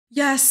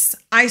Yes,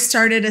 I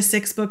started a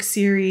 6-book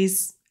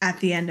series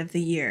at the end of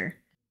the year.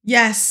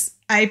 Yes,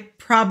 I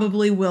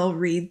probably will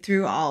read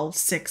through all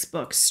 6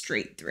 books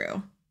straight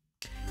through.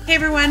 Hey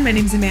everyone, my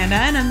name's Amanda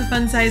and I'm the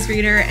Fun Size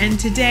Reader, and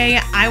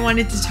today I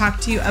wanted to talk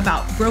to you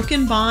about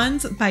Broken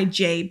Bonds by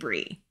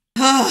Bree.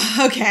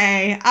 Oh,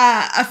 okay.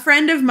 A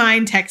friend of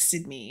mine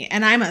texted me,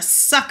 and I'm a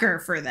sucker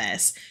for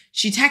this.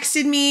 She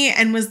texted me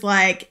and was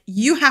like,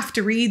 you have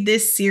to read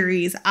this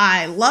series.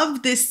 I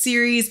love this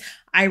series.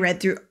 I read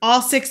through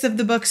all 6 of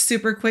the books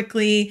super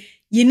quickly.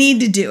 You need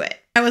to do it.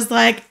 I was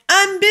like,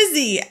 I'm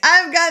busy.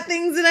 I've got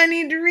things that I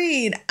need to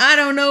read. I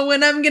don't know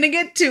when I'm going to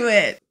get to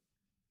it.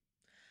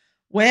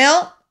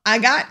 Well, I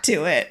got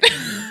to it.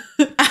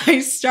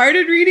 I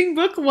started reading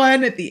book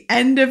 1 at the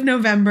end of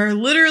November.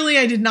 Literally,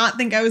 I did not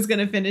think I was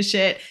going to finish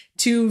it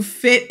to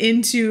fit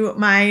into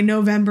my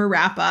November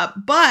wrap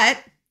up,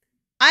 but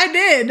I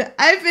did.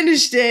 I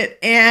finished it,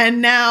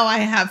 and now I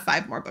have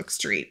 5 more books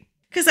to read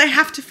because I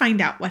have to find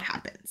out what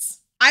happens.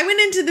 I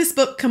went into this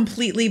book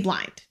completely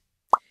blind.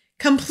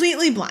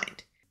 Completely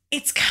blind.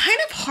 It's kind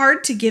of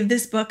hard to give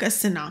this book a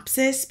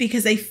synopsis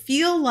because I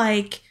feel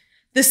like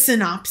the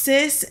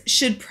synopsis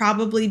should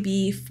probably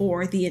be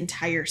for the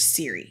entire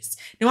series.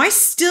 Now, I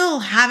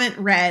still haven't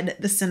read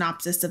the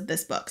synopsis of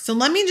this book, so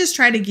let me just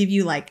try to give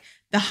you like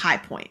the high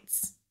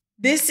points.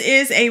 This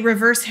is a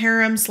reverse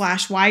harem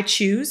 / why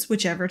choose,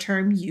 whichever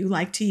term you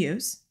like to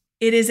use.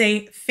 It is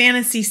a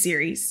fantasy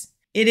series.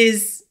 It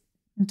is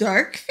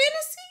dark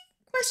fantasy? ?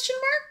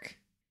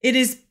 It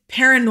is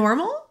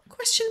paranormal ?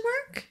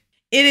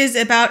 It is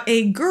about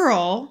a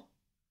girl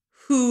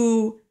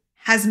who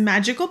has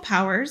magical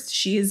powers.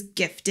 She is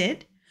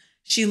gifted.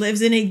 She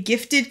lives in a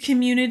gifted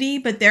community,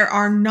 but there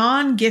are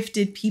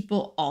non-gifted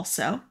people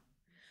also.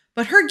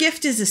 But her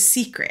gift is a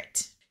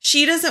secret.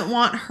 She doesn't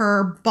want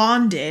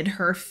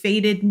her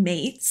fated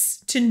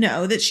mates to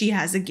know that she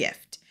has a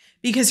gift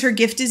because her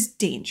gift is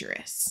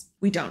dangerous.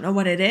 We don't know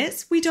what it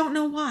is. We don't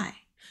know why.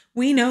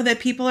 We know that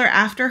people are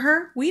after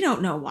her. We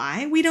don't know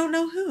why. We don't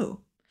know who.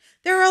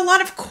 There are a lot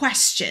of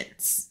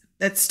questions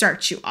that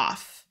start you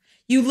off.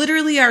 You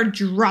literally are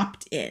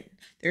dropped in.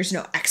 There's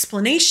no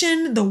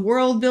explanation. The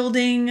world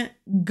building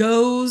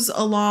goes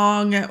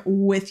along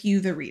with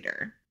you, the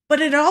reader. But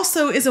it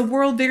also is a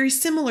world very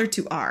similar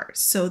to ours.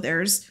 So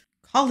there's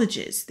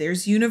colleges,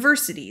 there's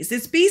universities.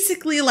 It's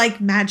basically like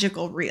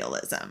magical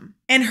realism.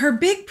 And her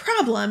big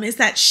problem is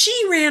that she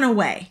ran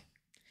away.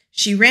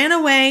 She ran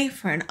away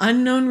for an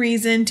unknown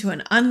reason to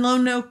an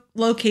unknown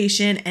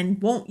location and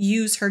won't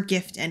use her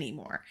gift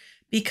anymore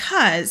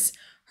because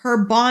her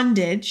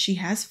bonded, she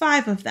has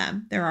 5 of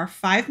them. There are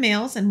 5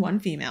 males and 1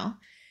 female.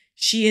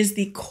 She is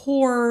the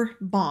core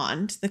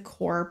bond, the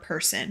core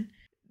person.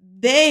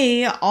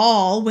 They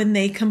all, when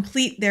they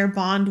complete their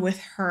bond with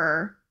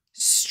her,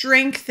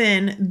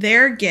 strengthen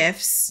their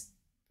gifts,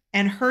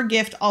 and her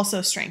gift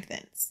also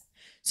strengthens.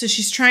 So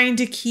she's trying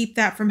to keep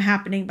that from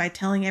happening by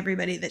telling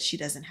everybody that she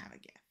doesn't have a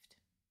gift.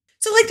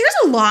 So like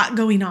there's a lot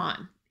going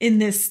on in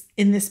this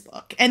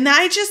book. And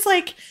I just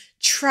like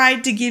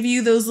tried to give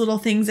you those little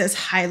things as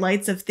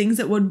highlights of things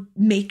that would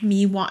make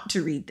me want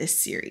to read this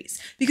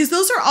series, because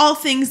those are all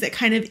things that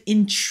kind of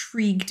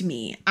intrigued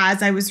me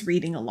as I was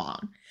reading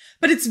along.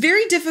 But it's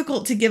very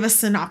difficult to give a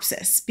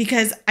synopsis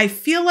because I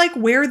feel like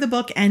where the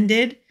book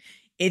ended,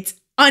 it's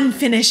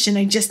unfinished and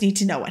I just need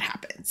to know what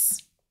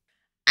happens.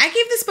 I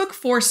gave this book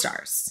 4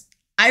 stars.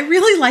 I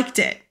really liked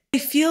it. I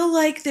feel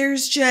like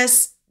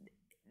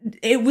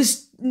it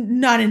was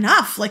not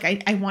enough. Like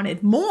I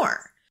wanted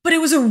more. But it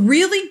was a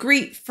really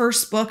great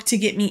first book to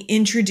get me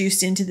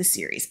introduced into the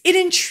series. It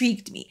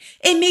intrigued me.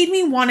 It made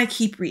me want to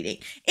keep reading.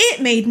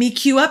 It made me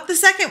queue up the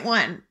second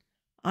one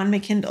on my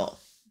Kindle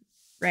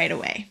right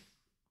away.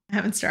 I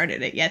haven't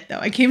started it yet, though.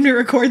 I came to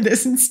record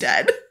this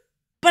instead.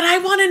 But I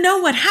want to know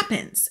what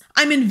happens.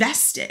 I'm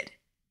invested.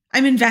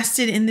 I'm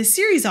invested in this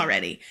series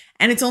already.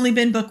 And it's only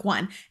been book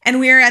 1. And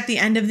we are at the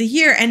end of the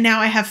year. And now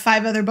I have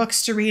 5 other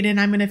books to read. And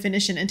I'm going to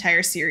finish an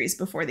entire series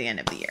before the end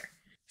of the year.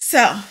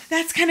 So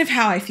that's kind of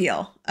how I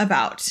feel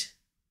about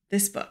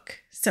this book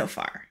so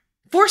far.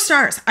 4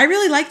 stars. I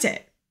really liked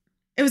it.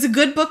 It was a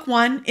good book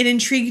 1. It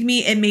intrigued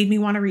me. It made me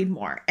want to read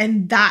more.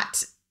 And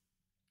that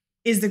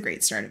is the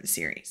great start of the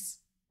series.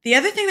 The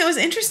other thing that was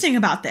interesting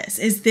about this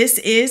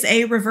is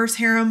a reverse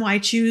harem why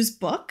choose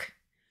book,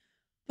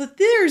 but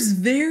there's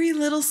very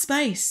little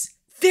spice.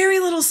 Very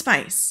little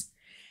spice.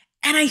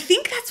 And I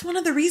think that's one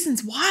of the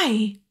reasons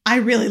why I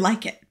really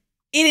like it.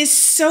 It is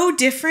so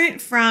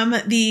different from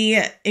the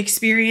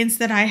experience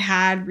that I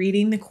had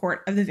reading The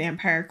Court of the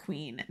Vampire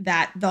Queen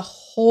that the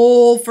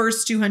whole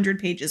first 200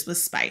 pages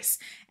was spice.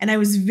 And I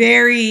was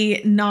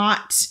very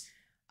not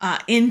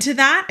into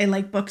that. I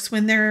like books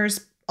when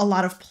there's a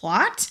lot of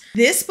plot.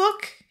 This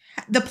book,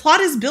 the plot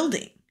is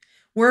building.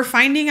 We're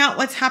finding out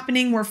what's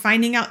happening. We're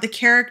finding out the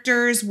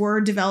characters.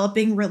 We're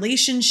developing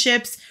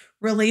relationships.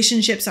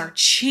 Relationships are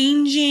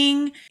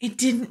changing. It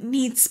didn't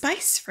need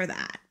spice for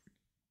that.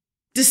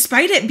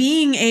 Despite it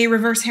being a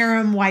reverse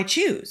harem why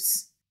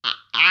choose,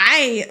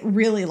 I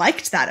really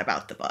liked that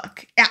about the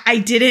book. I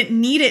didn't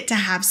need it to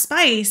have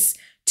spice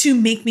to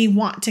make me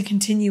want to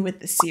continue with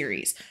the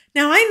series.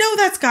 Now, I know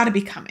that's got to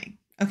be coming,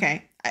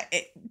 okay?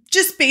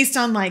 Just based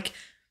on like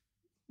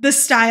the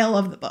style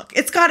of the book.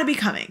 It's got to be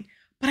coming.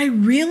 But I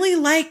really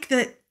like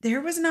that there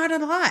was not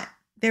a lot.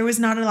 There was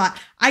not a lot.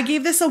 I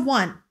gave this a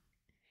 1.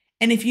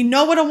 And if you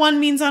know what a 1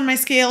 means on my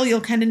scale,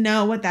 you'll kind of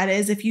know what that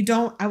is. If you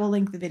don't, I will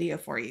link the video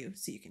for you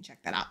so you can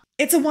check that out.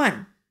 It's a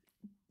 1.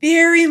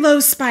 Very low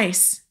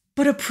spice,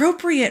 but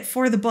appropriate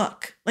for the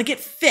book. Like it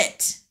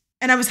fit,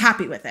 and I was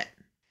happy with it.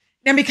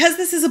 Now, because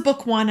this is a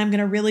book 1, I'm going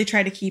to really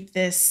try to keep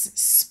this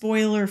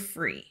spoiler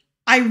free.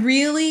 I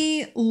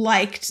really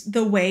liked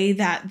the way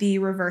that the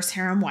reverse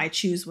harem why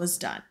choose was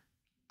done.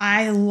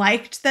 I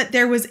liked that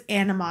there was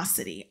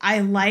animosity. I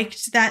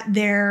liked that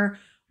there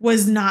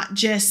was not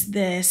just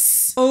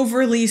this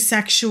overly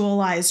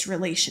sexualized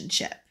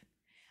relationship.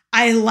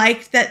 I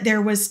liked that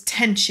there was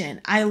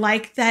tension. I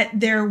liked that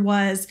there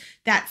was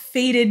that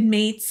fated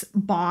mates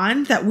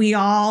bond that we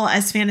all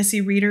as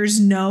fantasy readers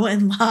know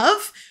and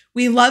love.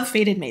 We love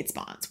fated mates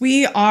bonds.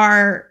 We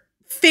are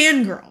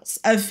fangirls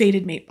of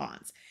fated mate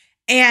bonds.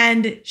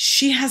 And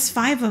she has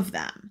 5 of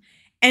them.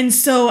 And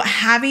so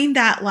having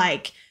that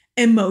like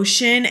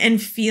emotion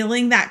and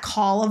feeling that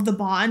call of the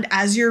bond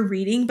as you're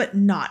reading, but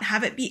not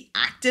have it be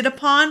acted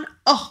upon.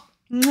 Oh,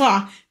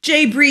 mwah.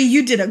 Bree,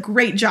 you did a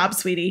great job,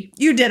 sweetie.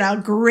 You did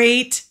a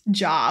great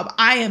job.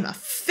 I am a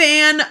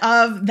fan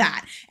of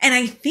that. And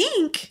I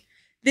think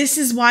this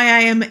is why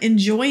I am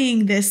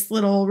enjoying this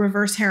little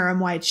reverse harem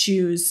why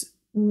choose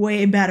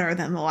way better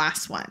than the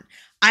last one.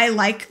 I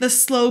like the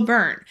slow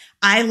burn.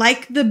 I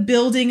like the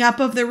building up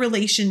of the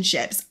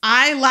relationships.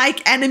 I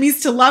like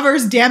enemies to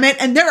lovers, damn it.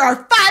 And there are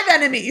 5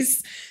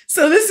 enemies.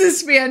 So this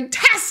is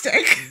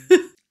fantastic.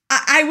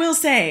 I will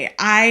say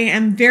I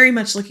am very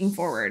much looking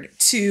forward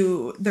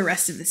to the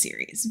rest of the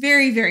series.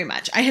 Very, very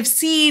much. I have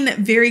seen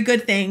very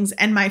good things.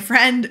 And my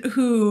friend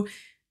who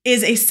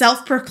is a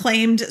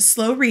self-proclaimed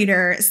slow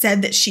reader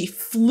said that she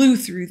flew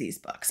through these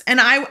books.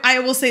 And I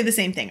will say the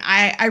same thing.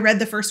 I read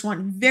the first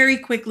one very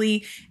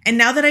quickly. And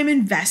now that I'm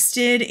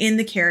invested in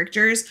the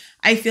characters,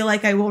 I feel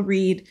like I will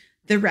read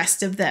the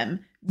rest of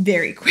them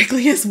very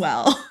quickly as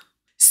well.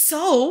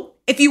 So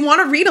if you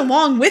want to read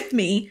along with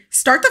me,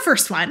 start the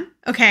first one,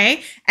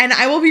 okay? And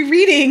I will be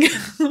reading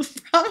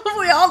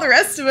probably all the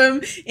rest of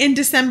them in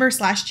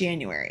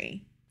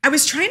December/January. I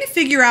was trying to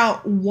figure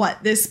out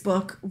what this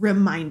book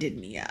reminded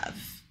me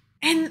of.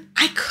 And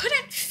I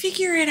couldn't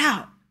figure it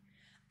out.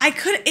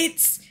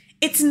 It's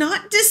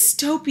not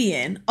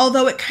dystopian,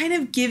 although it kind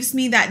of gives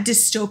me that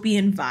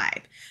dystopian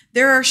vibe.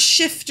 There are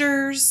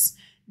shifters.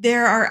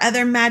 There are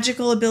other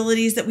magical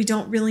abilities that we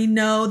don't really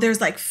know.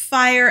 There's like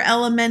fire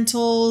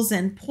elementals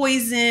and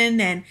poison,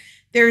 and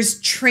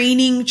there's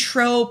training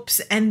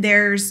tropes, and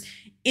there's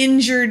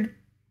injured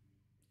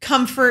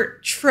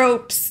comfort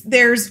tropes.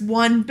 There's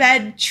one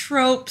bed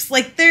tropes.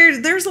 Like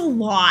there's a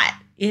lot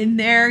in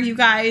there, you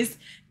guys,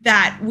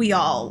 that we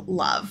all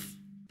love.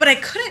 But I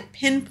couldn't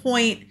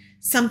pinpoint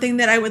something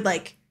that I would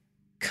like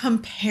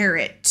compare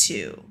it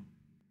to,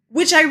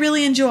 which I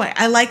really enjoy.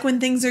 I like when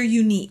things are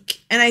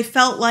unique, and I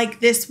felt like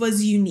this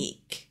was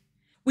unique.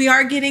 We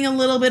are getting a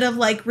little bit of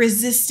like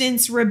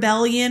resistance,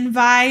 rebellion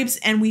vibes,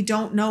 and we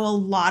don't know a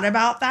lot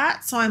about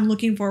that. So I'm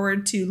looking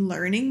forward to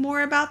learning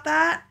more about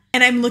that.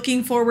 And I'm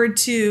looking forward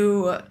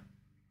to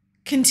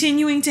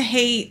continuing to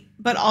hate,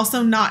 but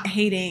also not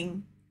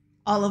hating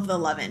all of the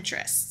love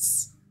interests.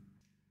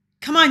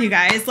 Come on, you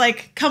guys,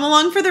 like come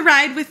along for the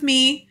ride with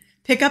me.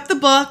 Pick up the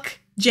book,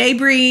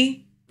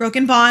 Bree,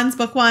 Broken Bonds,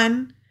 book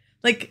 1.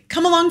 Like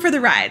come along for the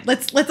ride.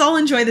 Let's all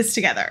enjoy this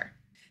together.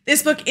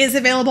 This book is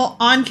available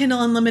on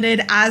Kindle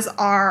Unlimited, as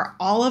are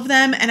all of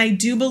them. And I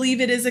do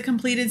believe it is a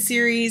completed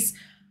series.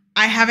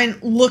 I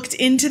haven't looked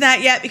into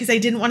that yet because I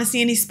didn't want to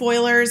see any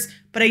spoilers,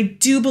 but I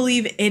do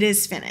believe it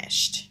is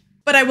finished.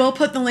 But I will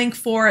put the link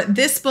for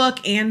this book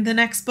and the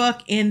next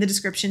book in the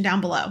description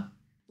down below.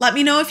 Let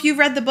me know if you've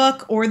read the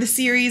book or the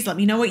series. Let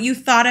me know what you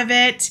thought of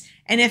it.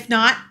 And if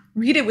not,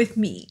 read it with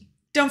me.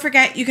 Don't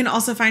forget, you can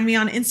also find me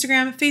on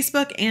Instagram,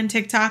 Facebook, and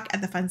TikTok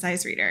at The Fun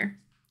Size Reader.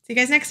 See you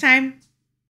guys next time.